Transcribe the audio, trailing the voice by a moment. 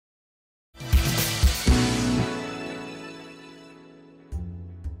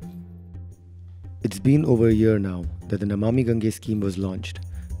It's been over a year now that the Namami Gange scheme was launched.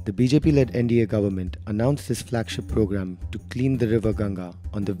 The BJP-led NDA government announced this flagship program to clean the river Ganga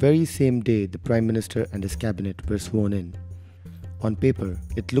on the very same day the Prime Minister and his cabinet were sworn in. On paper,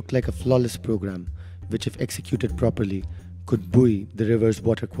 it looked like a flawless program which, if executed properly, could buoy the river's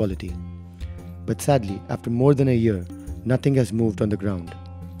water quality. But sadly, after more than a year, nothing has moved on the ground.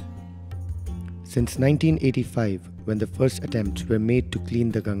 Since 1985, when the first attempts were made to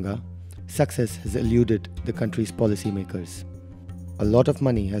clean the Ganga, success has eluded the country's policymakers. A lot of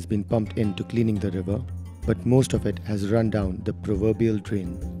money has been pumped into cleaning the river, but most of it has run down the proverbial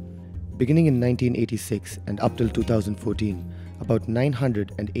drain. Beginning in 1986 and up till 2014, about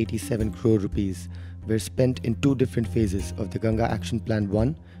 987 crore rupees were spent in two different phases of the Ganga Action Plan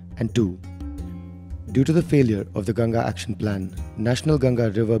 1 and 2. Due to the failure of the Ganga Action Plan, National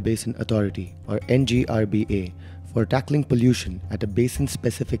Ganga River Basin Authority or NGRBA for tackling pollution at a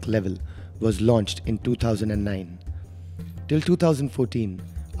basin-specific level was launched in 2009. Till 2014,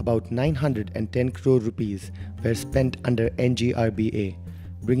 about 910 crore rupees were spent under NGRBA,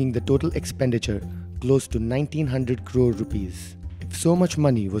 bringing the total expenditure close to 1900 crore rupees. If so much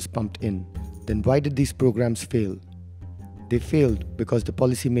money was pumped in, then why did these programs fail? They failed because the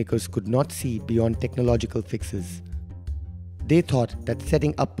policymakers could not see beyond technological fixes. They thought that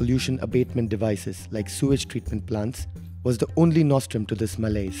setting up pollution abatement devices like sewage treatment plants was the only nostrum to this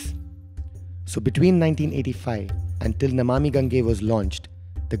malaise. So between 1985 until Namami Gange was launched,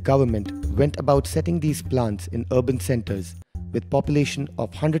 the government went about setting these plants in urban centers with population of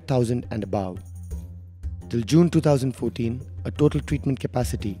 100,000 and above. Till June 2014, a total treatment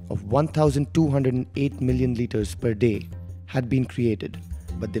capacity of 1,208 million litres per day had been created,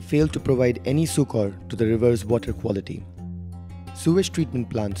 but they failed to provide any succor to the river's water quality. Sewage treatment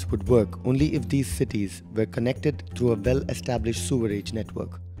plants would work only if these cities were connected through a well-established sewerage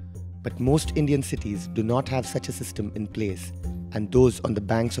network. But most Indian cities do not have such a system in place, and those on the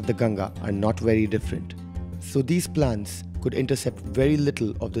banks of the Ganga are not very different. So these plants could intercept very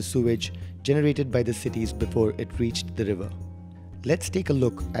little of the sewage generated by the cities before it reached the river. Let's take a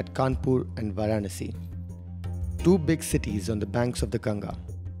look at Kanpur and Varanasi, two big cities on the banks of the Ganga.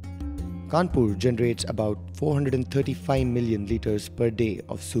 Kanpur generates about 435 million litres per day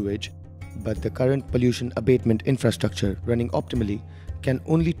of sewage, but the current pollution abatement infrastructure running optimally can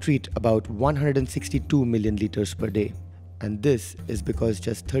only treat about 162 million litres per day. And this is because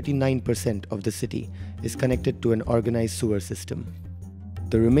just 39% of the city is connected to an organized sewer system.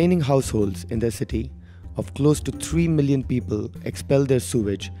 The remaining households in the city, of close to 3 million people, expel their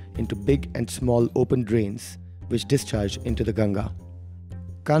sewage into big and small open drains which discharge into the Ganga.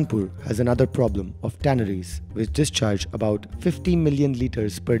 Kanpur has another problem of tanneries which discharge about 50 million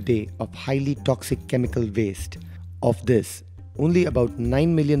litres per day of highly toxic chemical waste. Of this, only about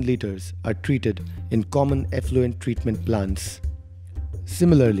 9 million litres are treated in common effluent treatment plants.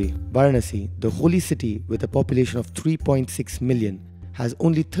 Similarly, Varanasi, the holy city with a population of 3.6 million, has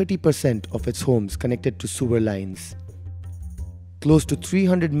only 30% of its homes connected to sewer lines. Close to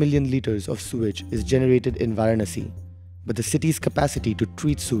 300 million litres of sewage is generated in Varanasi, but the city's capacity to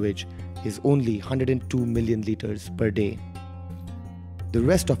treat sewage is only 102 million litres per day. The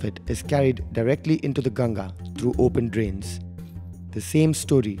rest of it is carried directly into the Ganga through open drains. The same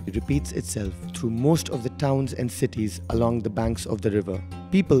story repeats itself through most of the towns and cities along the banks of the river.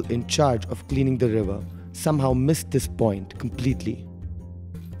 People in charge of cleaning the river somehow missed this point completely.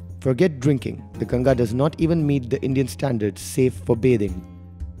 Forget drinking, the Ganga does not even meet the Indian standards safe for bathing,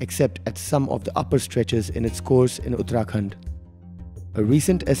 except at some of the upper stretches in its course in Uttarakhand. A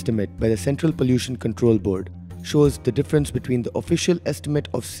recent estimate by the Central Pollution Control Board shows the difference between the official estimate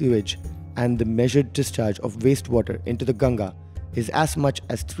of sewage and the measured discharge of wastewater into the Ganga is as much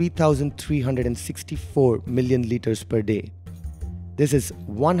as 3,364 million litres per day. This is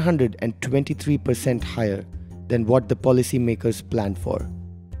 123% higher than what the policymakers planned for.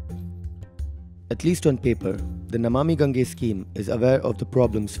 At least on paper, the Namami Gange scheme is aware of the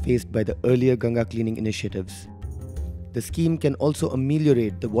problems faced by the earlier Ganga cleaning initiatives. The scheme can also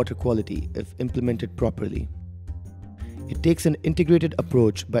ameliorate the water quality if implemented properly. It takes an integrated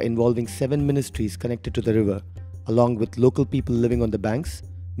approach by involving 7 ministries connected to the river, along with local people living on the banks,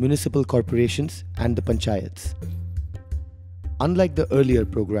 municipal corporations, and the panchayats. Unlike the earlier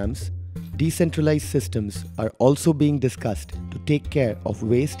programs, decentralized systems are also being discussed to take care of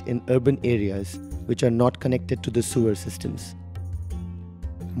waste in urban areas which are not connected to the sewer systems.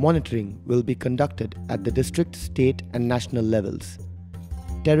 Monitoring will be conducted at the district, state, and national levels.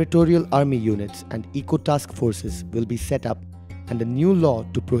 Territorial army units and eco-task forces will be set up, and a new law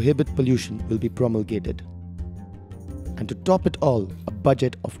to prohibit pollution will be promulgated. And to top it all, a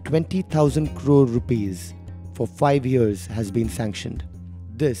budget of 20,000 crore rupees for 5 years has been sanctioned.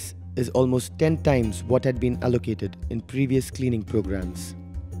 This is almost 10 times what had been allocated in previous cleaning programs.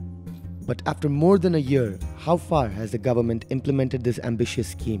 But after more than a year, how far has the government implemented this ambitious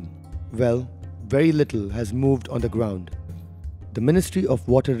scheme? Well, very little has moved on the ground. The Ministry of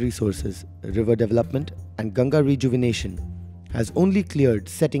Water Resources, River Development and Ganga Rejuvenation has only cleared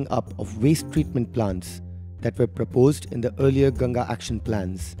setting up of waste treatment plants that were proposed in the earlier Ganga action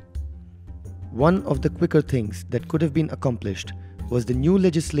plans. One of the quicker things that could have been accomplished was the new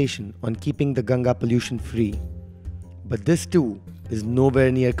legislation on keeping the Ganga pollution free. But this too is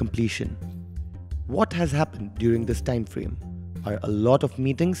nowhere near completion. What has happened during this time frame are a lot of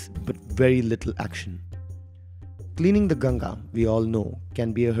meetings but very little action. Cleaning the Ganga, we all know,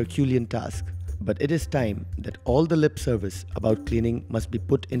 can be a Herculean task, but it is time that all the lip service about cleaning must be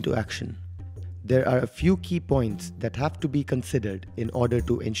put into action. There are a few key points that have to be considered in order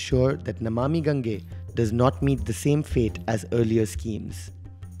to ensure that Namami Gange does not meet the same fate as earlier schemes.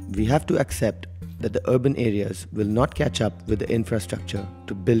 We have to accept that the urban areas will not catch up with the infrastructure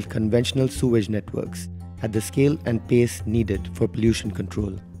to build conventional sewage networks at the scale and pace needed for pollution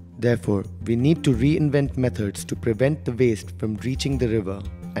control. Therefore, we need to reinvent methods to prevent the waste from reaching the river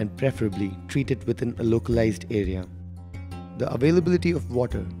and preferably treat it within a localized area. The availability of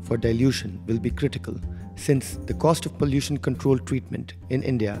water for dilution will be critical since the cost of pollution control treatment in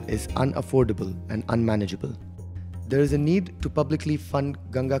India is unaffordable and unmanageable. There is a need to publicly fund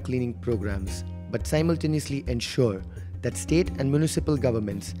Ganga cleaning programs, but simultaneously ensure that state and municipal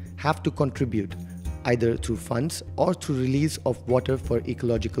governments have to contribute either through funds or through release of water for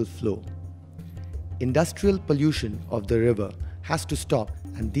ecological flow. Industrial pollution of the river has to stop,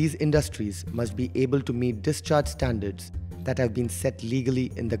 and these industries must be able to meet discharge standards that have been set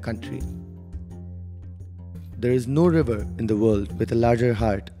legally in the country. There is no river in the world with a larger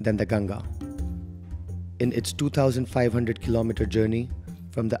heart than the Ganga. In its 2,500-kilometer journey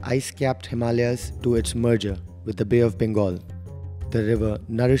from the ice-capped Himalayas to its merger with the Bay of Bengal, the river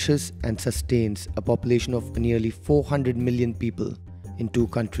nourishes and sustains a population of nearly 400 million people in 2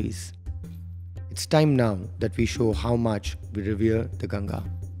 countries. It's time now that we show how much we revere the Ganga.